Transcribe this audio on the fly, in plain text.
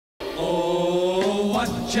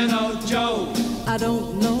What you know, Joe? I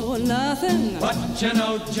don't know nothing. What you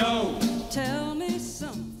know, Joe? Tell me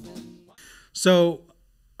something. So,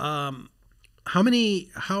 how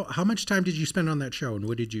much time did you spend on that show, and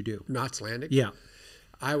what did you do? Knots Landing? Yeah.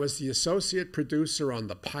 I was the associate producer on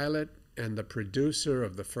the pilot and the producer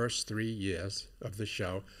of the first 3 years of the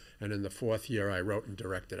show. And in the fourth year, I wrote and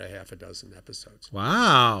directed a half a dozen episodes.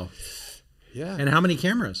 Wow. Yeah. And how many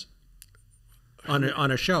cameras on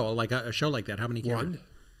a show like that? How many cameras? One.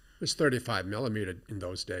 It was 35 millimeter in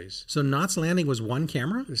those days. So Knots Landing was one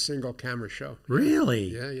camera? A single camera show. Really?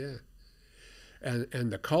 Yeah, yeah.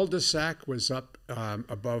 And the cul-de-sac was up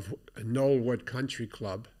above Knollwood Country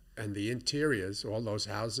Club, and the interiors, all those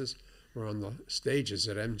houses, were on the stages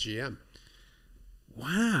at MGM.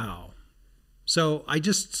 Wow. So I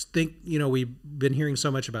just think, we've been hearing so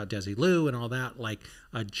much about Desilu and all that, like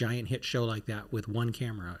a giant hit show like that with one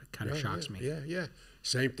camera kind of shocks me. Yeah, yeah.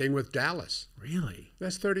 Same thing with Dallas. Really?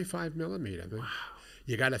 That's 35 millimeter. Man. Wow.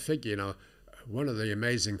 You got to figure, one of the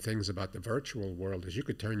amazing things about the virtual world is you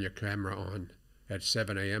could turn your camera on at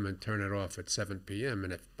 7 a.m. and turn it off at 7 p.m.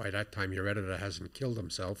 And if by that time your editor hasn't killed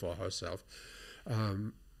himself or herself,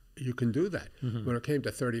 you can do that. Mm-hmm. When it came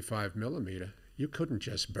to 35 millimeter, you couldn't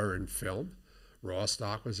just burn film. Raw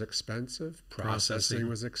stock was expensive. Processing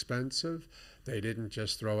was expensive. They didn't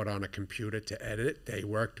just throw it on a computer to edit it. They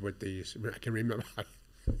worked with these. I can remember. I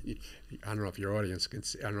don't know if your audience can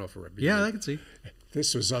see. I don't know if we're. Yeah, I can see.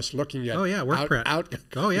 This was us looking at. Oh yeah, work prep.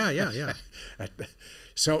 Oh yeah.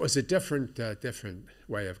 So it was a different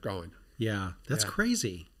way of going. Yeah, that's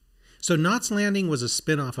crazy. So Knots Landing was a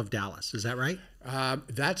spin-off of Dallas. Is that right?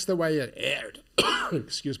 That's the way it aired.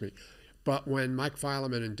 Excuse me. But when Mike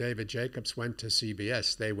Fileman and David Jacobs went to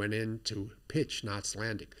CBS, they went in to pitch Knots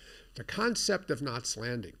Landing. The concept of Knots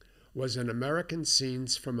Landing was an American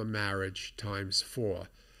Scenes from a Marriage ×4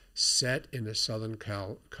 set in a Southern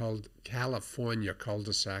California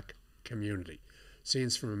cul-de-sac community.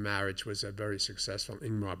 Scenes from a Marriage was a very successful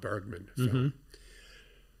Ingmar Bergman film. Mm-hmm.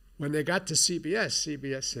 When they got to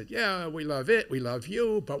CBS said, yeah, we love it, we love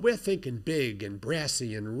you, but we're thinking big and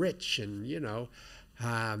brassy and rich and,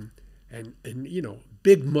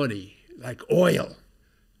 big money, like oil.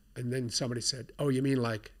 And then somebody said, oh, you mean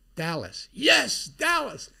like Dallas? Yes,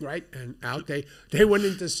 Dallas, right? And out they went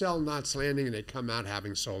in to sell Knots Landing, and they come out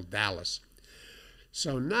having sold Dallas.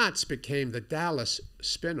 So Knots became the Dallas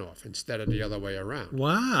spinoff instead of the other way around.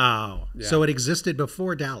 Wow. Yeah. So it existed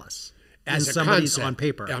before Dallas. As a concept. On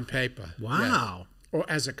paper. On paper. Wow. Yeah. Or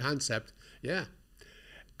as a concept, yeah.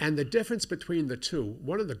 And the difference between the two,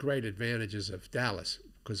 one of the great advantages of Dallas,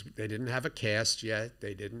 because they didn't have a cast yet,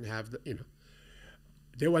 they didn't have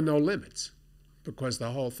there were no limits, because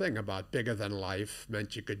the whole thing about bigger than life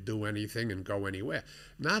meant you could do anything and go anywhere.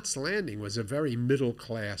 Knots Landing was a very middle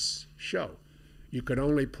class show. You could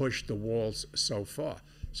only push the walls so far.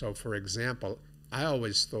 So, for example, I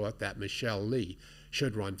always thought that Michelle Lee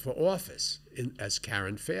should run for office as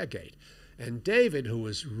Karen Fairgate. And David, who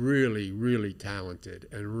was really, really talented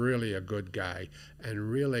and really a good guy and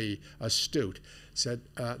really astute, said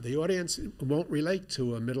the audience won't relate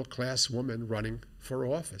to a middle-class woman running for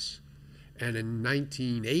office. And in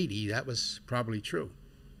 1980, that was probably true.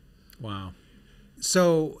 Wow.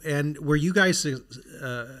 So, and were you guys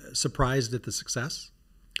surprised at the success?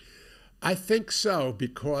 I think so,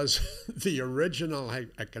 because the original, I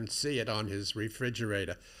can see it on his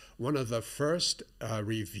refrigerator, one of the first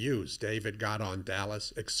reviews David got on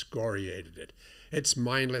Dallas excoriated it. It's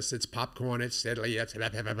mindless, it's popcorn, it's diddly, it's blah,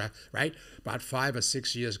 blah, blah, blah, right? About 5 or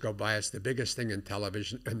 6 years go by, it's the biggest thing in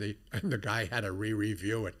television, and the guy had to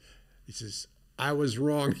re-review it. He says, I was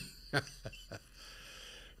wrong.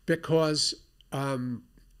 Because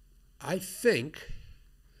I think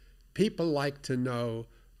people like to know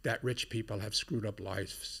that rich people have screwed up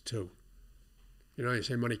lives too. You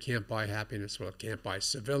say money can't buy happiness. Well, it can't buy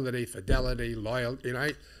civility, fidelity, loyalty.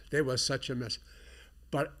 They were such a mess.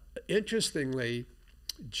 But interestingly,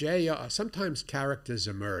 sometimes characters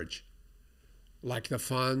emerge, like the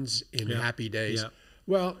Fonz in Happy Days. Yeah.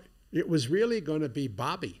 Well, it was really going to be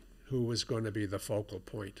Bobby who was going to be the focal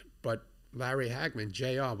point. But Larry Hagman,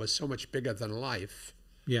 JR, was so much bigger than life.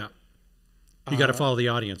 Yeah. You got to follow the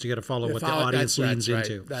audience. You got to follow what the audience leans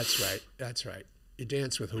into. That's right. That's right. You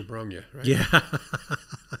dance with who brung you, right? Yeah.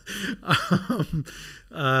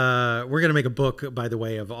 We're going to make a book, by the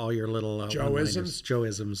way, of all your little Joe-isms.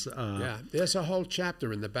 Joe-isms. Yeah. There's a whole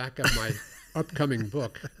chapter in the back of my upcoming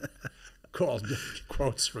book called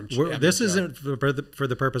Quotes from Chapter. This isn't for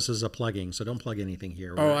the purposes of plugging, so don't plug anything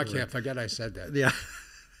here. I can't forget I said that. Yeah.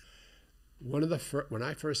 when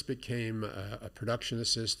I first became a production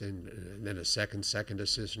assistant and then a second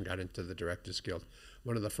assistant, got into the Directors Guild,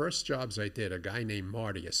 one of the first jobs I did, a guy named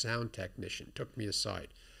Marty, a sound technician, took me aside.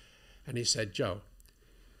 And he said, Joe,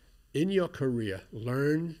 in your career,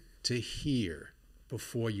 learn to hear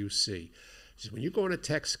before you see. He said, when you go on a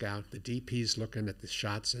tech scout, the DP's looking at the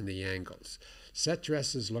shots and the angles. Set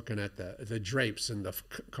dressers looking at the drapes and the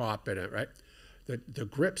carpet, right? The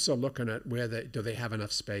grips are looking at do they have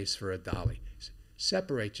enough space for a dolly.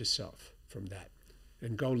 Separate yourself from that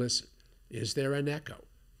and go listen. Is there an echo?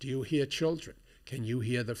 Do you hear children? Can you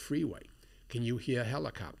hear the freeway? Can you hear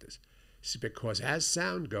helicopters? It's because as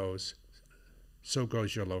sound goes, so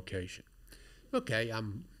goes your location. Okay,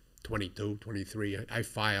 I'm 22, 23. I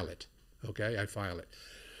file it. Okay, I file it.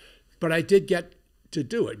 But I did get to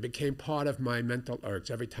do it. It became part of my mental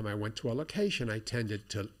urge. Every time I went to a location, I tended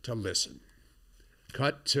to listen.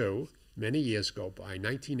 Cut to, many years go by,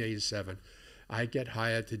 1987, I get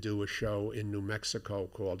hired to do a show in New Mexico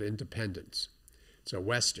called Independence. It's a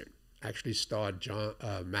Western. Actually starred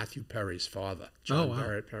Matthew Perry's father, John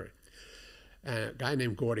Perry. And a guy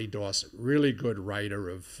named Gordy Dawson, really good writer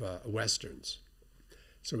of Westerns.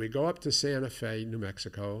 So we go up to Sante Fe, New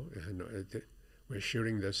Mexico, and we're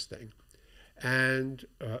shooting this thing. And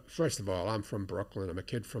first of all, I'm from Brooklyn. I'm a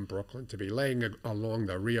kid from Brooklyn. To be laying along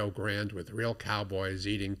the Rio Grande with real cowboys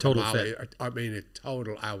eating Total tamale, fit. I mean,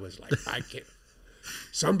 I was like, I can't.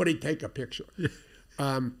 Somebody take a picture.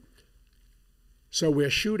 So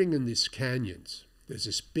we're shooting in these canyons. There's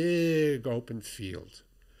this big open field.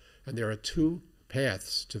 And there are two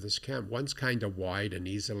paths to this camp. One's kind of wide and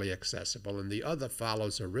easily accessible, and the other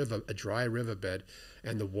follows a dry riverbed,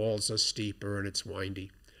 and the walls are steeper and it's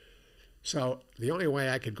windy. So the only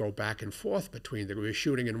way I could go back and forth between we were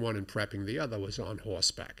shooting in one and prepping the other was on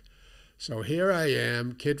horseback. So here I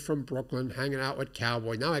am, kid from Brooklyn, hanging out with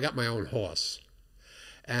cowboy. Now I got my own horse.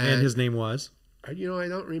 And his name was? I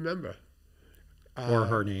don't remember. Or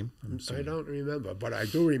her name. I don't remember, but I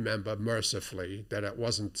do remember mercifully that it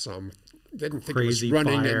wasn't didn't think crazy it was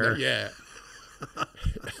running fire. yeah.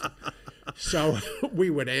 So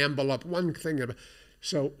we would amble up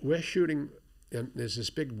so we're shooting, and there's this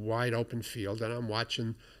big wide open field, and I'm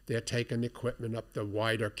watching, they're taking equipment up the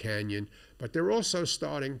wider canyon, but they're also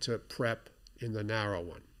starting to prep in the narrow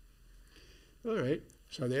one. All right,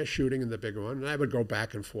 so they're shooting in the bigger one, and I would go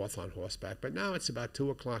back and forth on horseback, but now it's about 2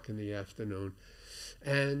 o'clock in the afternoon,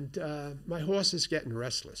 and my horse is getting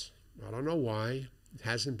restless. I don't know why. It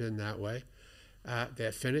hasn't been that way.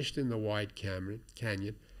 They're finished in the wide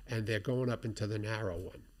canyon, and they're going up into the narrow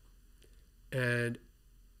one. And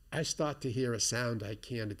I start to hear a sound I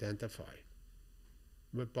can't identify.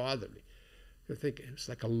 It would bother me. I think it's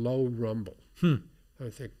like a low rumble. I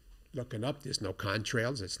think, looking up, there's no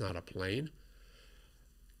contrails. It's not a plane.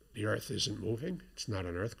 The earth isn't moving. It's not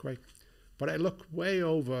an earthquake. But I look way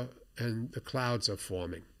over, and the clouds are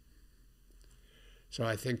forming. So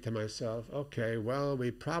I think to myself, okay, well,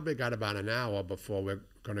 we probably got about an hour before we're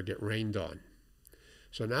going to get rained on.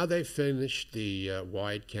 So now they've finished the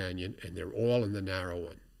wide canyon, and they're all in the narrow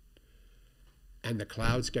one. And the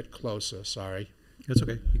clouds get closer, sorry. That's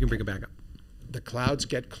okay. You can bring it back up. The clouds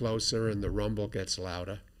get closer, and the rumble gets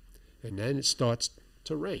louder. And then it starts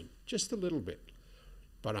to rain, just a little bit.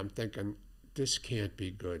 But I'm thinking, this can't be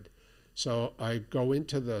good. So I go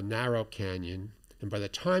into the narrow canyon, and by the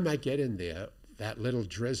time I get in there, that little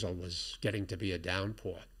drizzle was getting to be a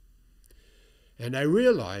downpour. And I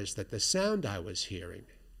realized that the sound I was hearing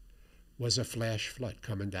was a flash flood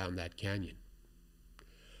coming down that canyon.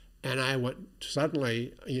 And I went,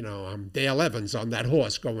 suddenly, I'm Dale Evans on that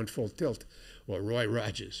horse going full tilt, or Roy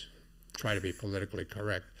Rogers, try to be politically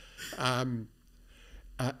correct. And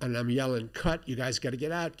I'm yelling, cut, you guys got to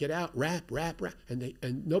get out, rap.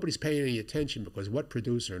 And nobody's paying any attention, because what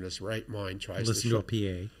producer in his right mind tries Listen to to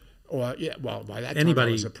a PA. Or, yeah, well, by that Anybody, time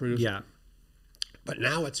I was a producer. yeah. But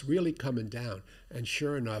now it's really coming down. And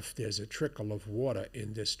sure enough, there's a trickle of water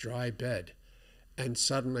in this dry bed. And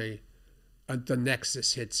suddenly, the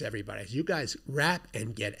nexus hits everybody. You guys rap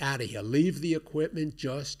and get out of here. Leave the equipment,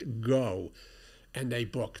 just go. And they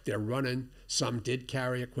booked. They're running. Some did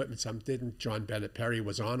carry equipment, some didn't. John Bennett Perry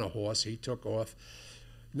was on a horse. He took off.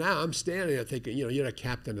 Now I'm standing there thinking, you're the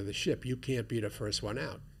captain of the ship. You can't be the first one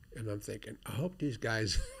out. And I'm thinking, I hope these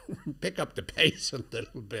guys pick up the pace a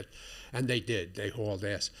little bit. And they did. They hauled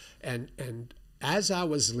ass. And as I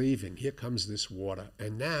was leaving, here comes this water.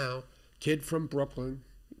 And now, kid from Brooklyn,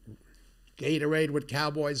 Gatorade with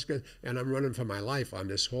cowboys, and I'm running for my life on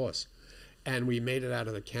this horse. And we made it out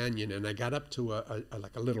of the canyon, and I got up to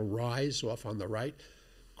like a little rise off on the right,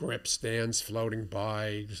 grip stands floating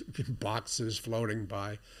by, boxes floating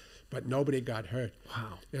by. but nobody got hurt.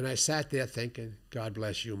 Wow. And I sat there thinking, God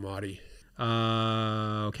bless you, Marty.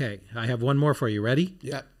 Okay, I have one more for you. Ready?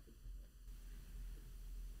 Yeah.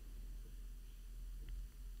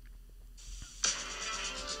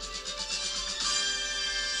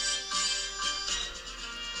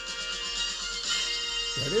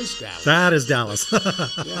 That is Dallas. That is Dallas.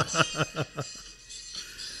 Yes.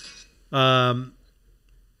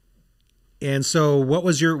 And so, what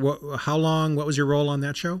was your what was your role on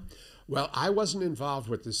that show? Well, I wasn't involved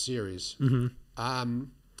with the series.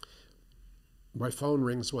 My phone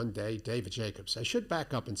rings one day, David Jacobs. I should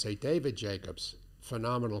back up and say David Jacobs,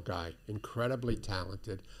 phenomenal guy, incredibly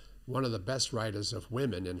talented, one of the best writers of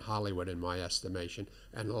women in Hollywood in my estimation,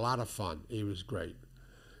 and a lot of fun. He was great.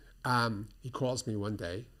 He calls me one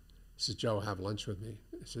day, says, Joe, have lunch with me.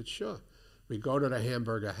 I said, sure. We go to the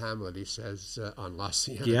Hamburger Hamlet, he says, on La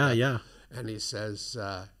Cienega. Yeah. And he says,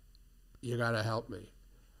 you got to help me.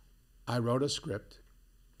 I wrote a script.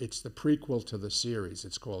 It's the prequel to the series.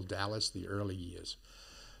 It's called Dallas, the Early Years.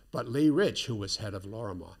 But Lee Rich, who was head of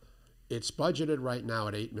Lorimar, it's budgeted right now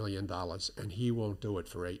at $8 million, and he won't do it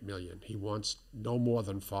for $8 million. He wants no more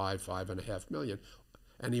than $5.5 million,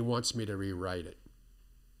 and he wants me to rewrite it.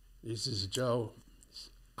 He says, Joe,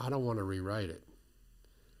 I don't want to rewrite it.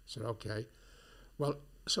 I said, okay. Well,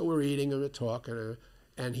 so we're eating and we're talking,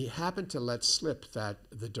 and he happened to let slip that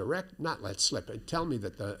tell me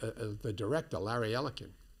that the director, Larry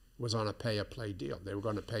Ellikin, was on a pay-a-play deal. They were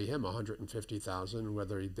going to pay him $150,000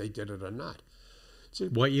 whether they did it or not. So,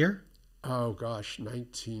 What year? oh gosh,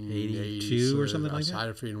 1982 82 or something like that? I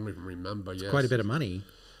don't even remember. Yes, Quite a bit of money.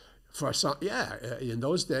 for some. Yeah, in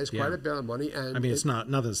those days, quite Yeah. a bit of money. And I mean, it's not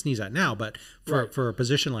nothing to sneeze at now, but Right. for a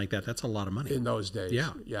position like that, that's a lot of money. in those days.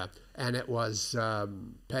 Yeah. Yeah. And it was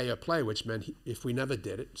pay or play, which meant if we never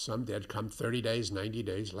did it, some did, come 30 days, 90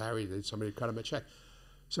 days, Larry did, somebody cut him a check.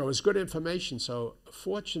 So it was good information. So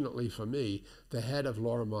fortunately for me, the head of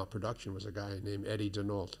Lorimar production was a guy named Eddie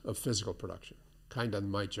Denault of physical production, kind of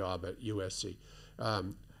my job at USC.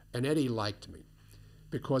 And Eddie liked me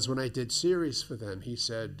because when I did series for them, he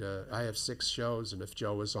said, I have 6 shows, and if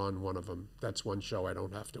Joe is on one of them, that's one show I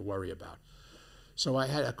don't have to worry about. So I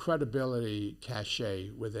had a credibility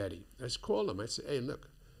cachet with Eddie. I just called him. I said, hey, look,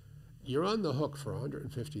 you're on the hook for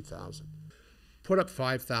 $150,000. Put up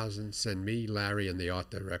 $5,000, send me, Larry, and the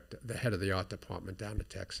art director, the head of the art department, down to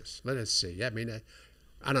Texas. Let us see. I mean,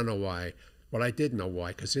 I don't know why. Well, I did know why,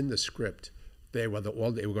 because in the script, they were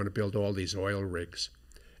going to build all these oil rigs.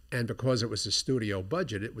 And because it was a studio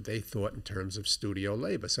budget, they thought in terms of studio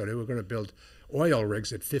labor. So they were going to build oil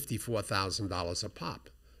rigs at $54,000 a pop.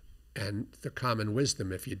 And the common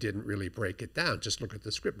wisdom, if you didn't really break it down, just look at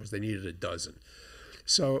the script, was they needed a dozen.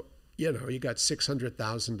 So, you got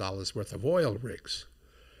 $600,000 worth of oil rigs.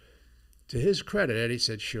 To his credit, Eddie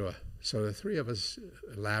said, sure. So the 3 of us,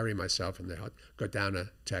 Larry, myself, and the go down to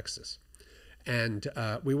Texas. And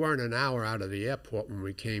we weren't an hour out of the airport when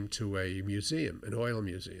we came to a museum, an oil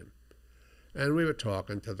museum. And we were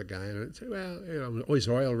talking to the guy, and I'd say, well, these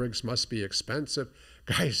oil rigs must be expensive.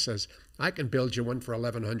 Guy says, I can build you one for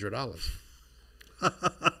 $1,100.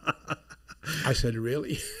 I said,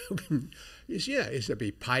 really? He said, yeah, it's to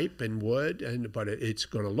be pipe and wood, but it's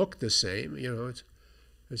going to look the same.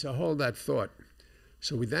 It's a hold that thought.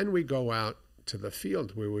 So we go out to the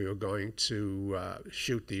field where we were going to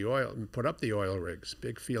shoot the oil and put up the oil rigs,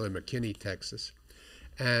 big field in McKinney, Texas.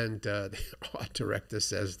 And the art director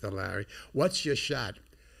says to Larry, what's your shot?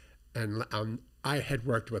 And I had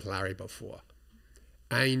worked with Larry before.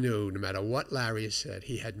 I knew no matter what Larry said,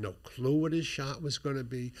 he had no clue what his shot was going to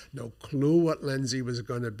be, no clue what lens he was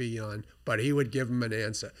going to be on, but he would give him an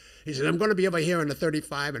answer. He said, I'm going to be over here in the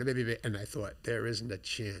 35, and I thought, there isn't a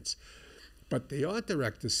chance. But the art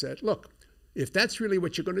director said, look, if that's really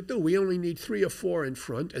what you're going to do, we only need 3 or 4 in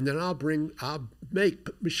front, and then I'll make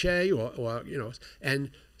mache or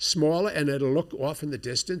and smaller, and it'll look off in the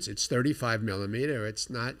distance. It's 35 millimeter. It's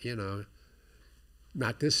not,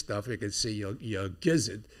 not this stuff. You can see your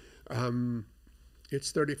gizzard.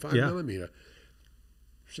 It's 35 millimeter.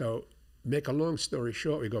 So make a long story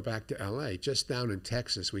short, we go back to L.A. Just down in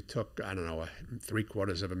Texas, we took,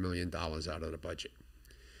 $750,000 out of the budget.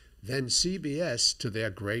 Then CBS, to their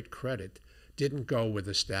great credit, didn't go with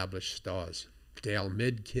established stars. Dale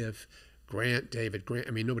Midkiff, David Grant.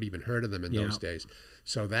 I mean, nobody even heard of them in those days.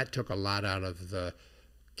 So that took a lot out of the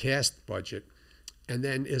cast budget. And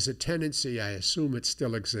then there's a tendency, I assume it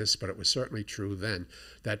still exists, but it was certainly true then,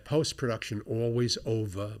 that post-production always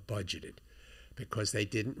over-budgeted because they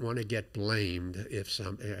didn't want to get blamed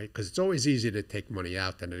because it's always easier to take money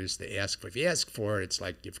out than it is to ask for. If you ask for it, it's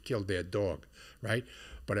like you've killed their dog, right?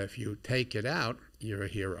 But if you take it out, you're a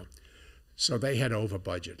hero. So they had over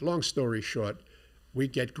budget. Long story short, we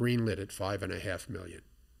get greenlit at $5.5 million.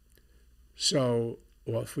 So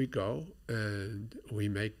off we go, and we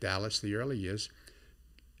make Dallas the early years.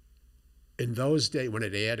 In those days, when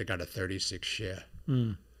it aired, it got a 36 share.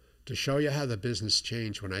 To show you how the business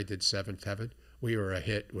changed, when I did Seventh Heaven, we were a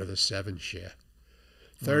hit with a 7 share.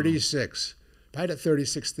 36. If I had a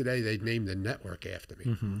 36 today, they'd name the network after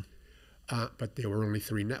me. But there were only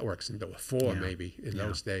 3 networks, and there were 4 maybe in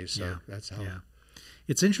those days. So that's how. Yeah.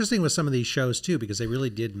 It's interesting with some of these shows too, because they really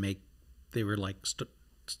did they were like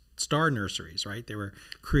star nurseries, right? They were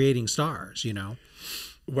creating stars, you know?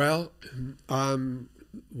 Well,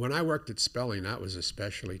 when I worked at Spelling, that was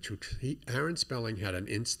especially true. Aaron Spelling had an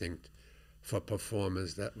instinct for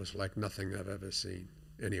performers that was like nothing I've ever seen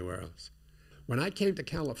anywhere else. When I came to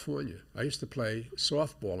California, I used to play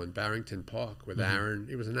softball in Barrington Park with Aaron.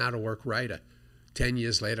 He was an out-of-work writer. 10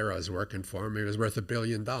 years later, I was working for him. He was worth $1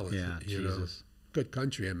 billion. Yeah, you Jesus. know. Good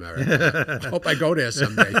country, America. I hope I go there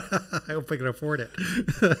someday. I hope I can afford it.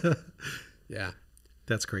 Yeah.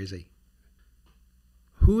 That's crazy.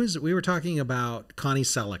 We were talking about Connie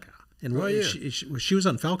Selica. And she was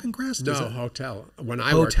on Falcon Crest? No, Hotel. When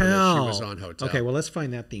I worked with her, she was on Hotel. Okay, well, let's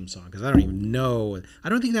find that theme song, because I don't even know. I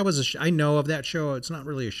don't think that was I know of that show. It's not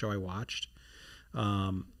really a show I watched.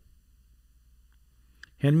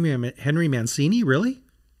 Henry Mancini, really?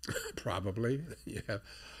 Probably, yeah.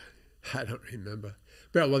 I don't remember.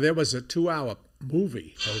 Well, there was a 2-hour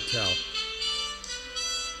movie, Hotel.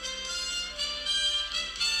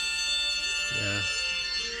 Yeah.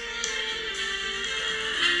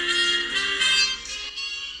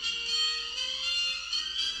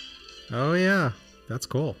 Oh yeah, that's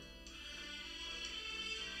cool.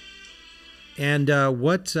 And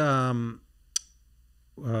what's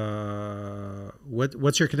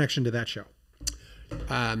your connection to that show?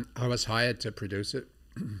 I was hired to produce it.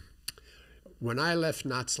 When I left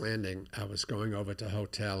Knots Landing, I was going over to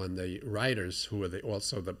Hotel, and the writers, who were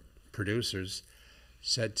also the producers,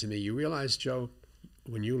 said to me, "You realize, Joe,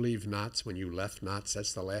 when you leave Knots, when you left Knots,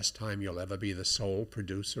 that's the last time you'll ever be the sole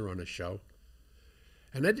producer on a show."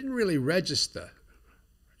 And I didn't really register,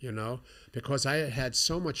 you know, because I had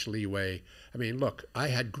so much leeway. I mean, look, I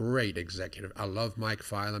had great executive. I love Mike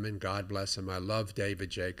Fileman, God bless him. I love David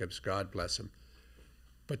Jacobs, God bless him.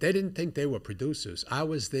 But they didn't think they were producers. I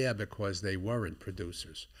was there because they weren't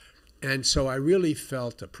producers. And so I really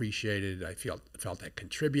felt appreciated. I felt I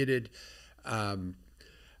contributed. When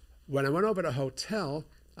I went over to Hotel,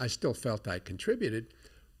 I still felt I contributed,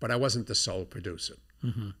 but I wasn't the sole producer.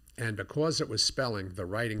 And because it was Spelling, the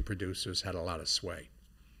writing producers had a lot of sway,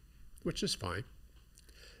 which is fine.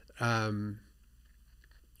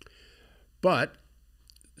 But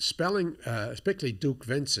Spelling, particularly Duke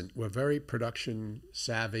Vincent, were very production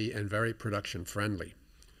savvy and very production friendly.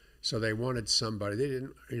 So they wanted somebody. They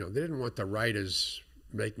didn't want the writers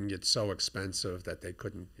making it so expensive that they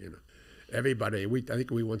couldn't, Everybody, I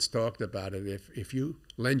think we once talked about it. If you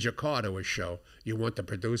lend your car to a show, you want the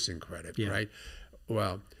producing credit, right?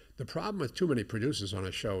 Well, the problem with too many producers on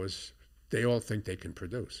a show is they all think they can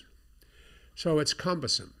produce. So it's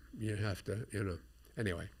cumbersome. You have to,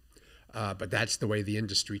 anyway. But that's the way the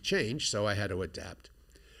industry changed, so I had to adapt.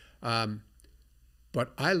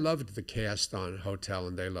 But I loved the cast on Hotel,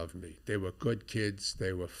 and they loved me. They were good kids.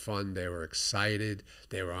 They were fun. They were excited.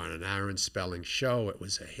 They were on an Aaron Spelling show. It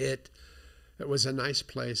was a hit. It was a nice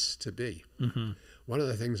place to be. One of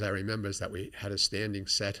the things I remember is that we had a standing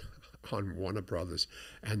set on Warner Brothers,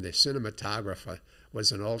 and the cinematographer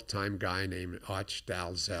was an old-time guy named Arch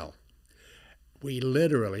Dalzell. We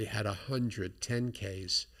literally had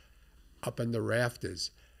 110Ks up in the rafters,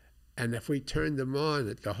 and if we turned them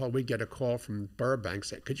on, we'd get a call from Burbank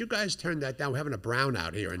saying, "Could you guys turn that down? We're having a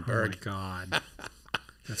brownout here in Berg." Oh my God,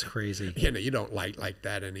 that's crazy. You don't light like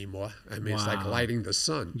that anymore. I mean, It's like lighting the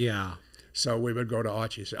sun. Yeah. So we would go to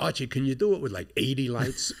Archie and say, "Archie, can you do it with like 80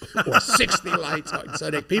 lights or 60 lights so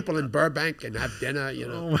that people in Burbank can have dinner,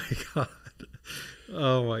 Oh my God.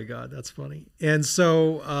 Oh my God, that's funny. And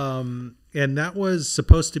so, and that was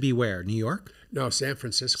supposed to be where? New York? No, San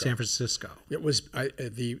Francisco. San Francisco. It was, I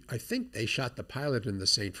think they shot the pilot in the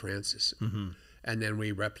St. Francis. And then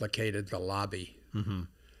we replicated the lobby.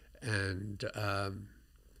 And,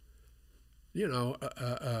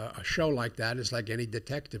 a show like that is like any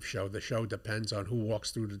detective show. The show depends on who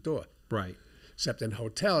walks through the door. Right. Except in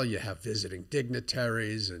Hotel, you have visiting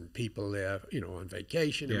dignitaries and people there, on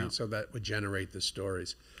vacation. Yeah. I mean, so that would generate the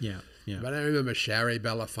stories. Yeah. But I remember Harry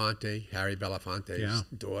Belafonte's Yeah.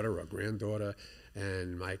 daughter or granddaughter,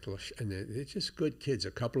 and Michael, and they're just good kids.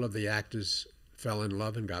 A couple of the actors fell in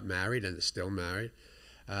love and got married, and they're still married.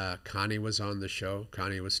 Connie was on the show.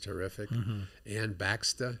 Connie was terrific. Ann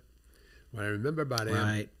Baxter. What I remember about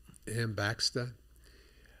Ann Baxter,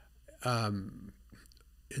 in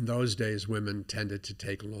those days, women tended to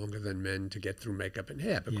take longer than men to get through makeup and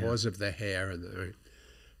hair because of the hair.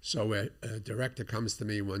 So a director comes to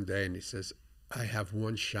me one day and he says, I have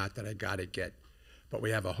one shot that I got to get, but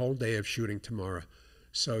we have a whole day of shooting tomorrow.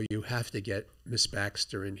 So you have to get Miss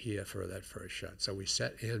Baxter in here for that first shot. So we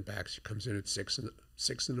set Ann Baxter. She comes in at 6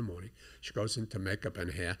 in the morning. She goes into makeup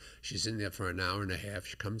and hair. She's in there for an hour and a half.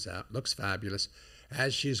 She comes out, looks fabulous.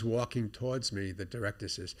 As she's walking towards me, the director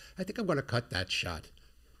says, I think I'm going to cut that shot.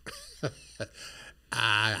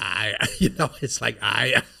 It's like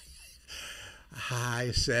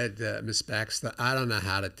I said, Miss Baxter, I don't know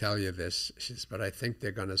how to tell you this. She says, but I think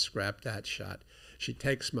they're going to scrap that shot. She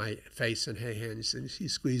takes my face in her hands and she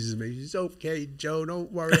squeezes me. She says, okay, Joe,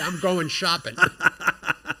 don't worry. I'm going shopping.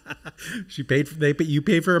 You paid for a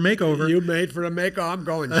makeover. You made for a makeover. I'm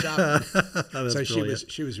going shopping. So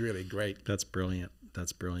she was really great. That's brilliant.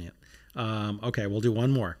 Okay, we'll do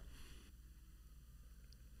one more.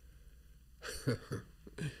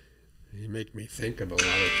 You make me think of a lot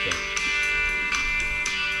of stuff.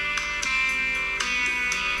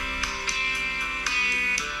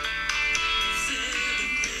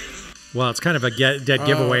 Well, it's kind of a dead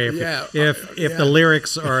giveaway if the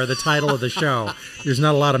lyrics are the title of the show. There's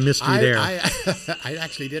not a lot of mystery there. I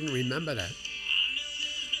actually didn't remember that.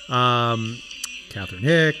 Catherine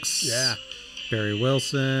Hicks. Yeah. Barry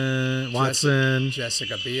Watson.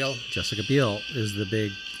 Jessica Biel. Jessica Biel is the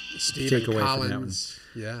big Stephen takeaway Collins.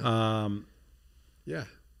 from that one. Yeah.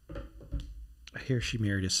 I hear she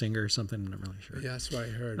married a singer or something. I'm not really sure. Yeah, that's what I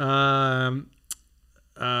heard.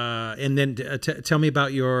 And then tell me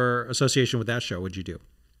about your association with that show. What'd you do?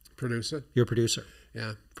 Producer. You're a producer.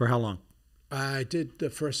 Yeah. For how long? I did the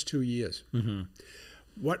first 2 years. Mm-hmm.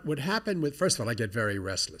 What would happen first of all, I get very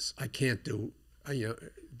restless. I can't do,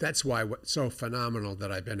 that's why what's so phenomenal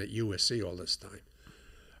that I've been at USC all this time.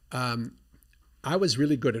 I was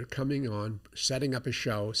really good at coming on, setting up a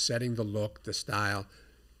show, setting the look, the style,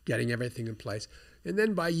 getting everything in place. And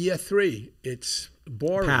then by year 3, it's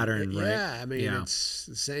boring. Pattern, right? Yeah, I mean, it's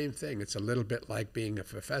the same thing. It's a little bit like being a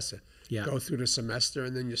professor. Yeah. Go through the semester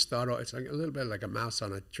and then you start off, it's like a little bit like a mouse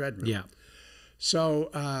on a treadmill. Yeah. So,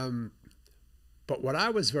 but what I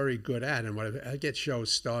was very good at, and what I get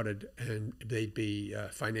shows started and they'd be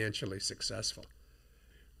financially successful.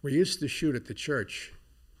 We used to shoot at the church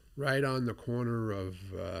right on the corner of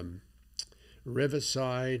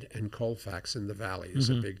Riverside and Colfax in the Valley. There's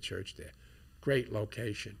a big church there. Great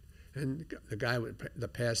location. And the guy, the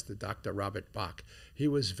pastor, Dr. Robert Bach, he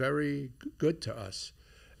was very good to us.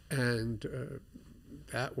 And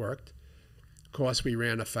that worked. Of course, we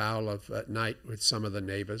ran afoul of at night with some of the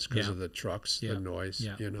neighbors because of the trucks, the noise,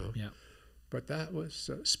 Yeah. But that was,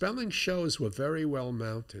 spelling shows were very well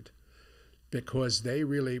mounted because they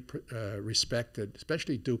really respected,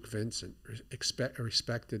 especially Duke Vincent,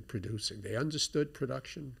 respected producing. They understood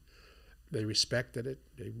production. They respected it.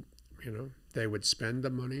 They would spend the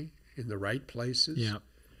money in the right places. Yeah.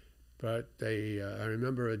 But I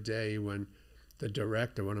remember a day when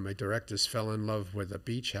one of my directors fell in love with a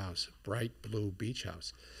beach house, bright blue beach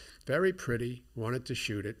house. Very pretty, wanted to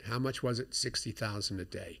shoot it. How much was it? $60,000 a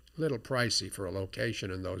day. A little pricey for a location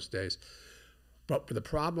in those days. But the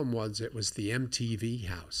problem was it was the MTV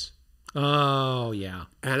house. Oh, yeah.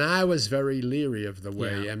 And I was very leery of the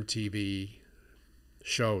way MTV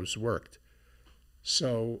shows worked.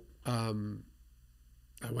 So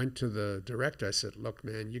I went to the director. I said, look,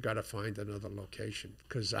 man, you got to find another location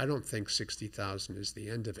because I don't think 60,000 is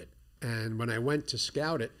the end of it. And when I went to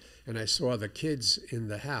scout it and I saw the kids in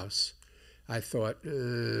the house, I thought,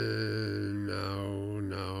 no,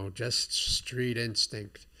 just street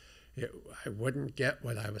instinct. I wouldn't get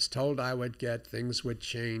what I was told I would get. Things would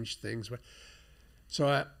change.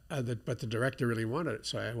 So but the director really wanted it.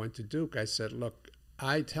 So I went to Duke. I said, look,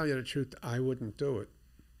 I tell you the truth, I wouldn't do it.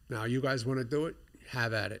 Now, you guys want to do it?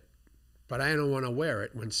 Have at it. But I don't want to wear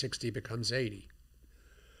it when 60 becomes 80.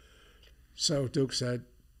 So Duke said,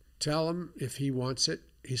 tell him if he wants it,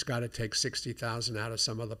 he's got to take 60,000 out of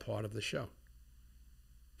some other part of the show.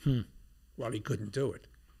 Well, he couldn't do it.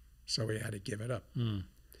 So he had to give it up.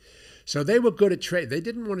 So they were good at trade. They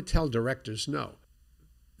didn't want to tell directors no.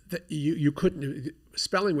 You couldn't.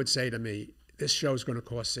 Spelling would say to me, this show's going to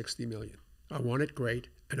cost $60 million. I want it great,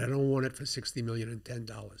 and I don't want it for $60 million and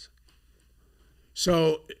 $10.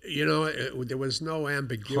 So, there was no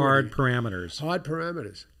ambiguity. Hard parameters. Hard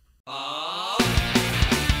parameters.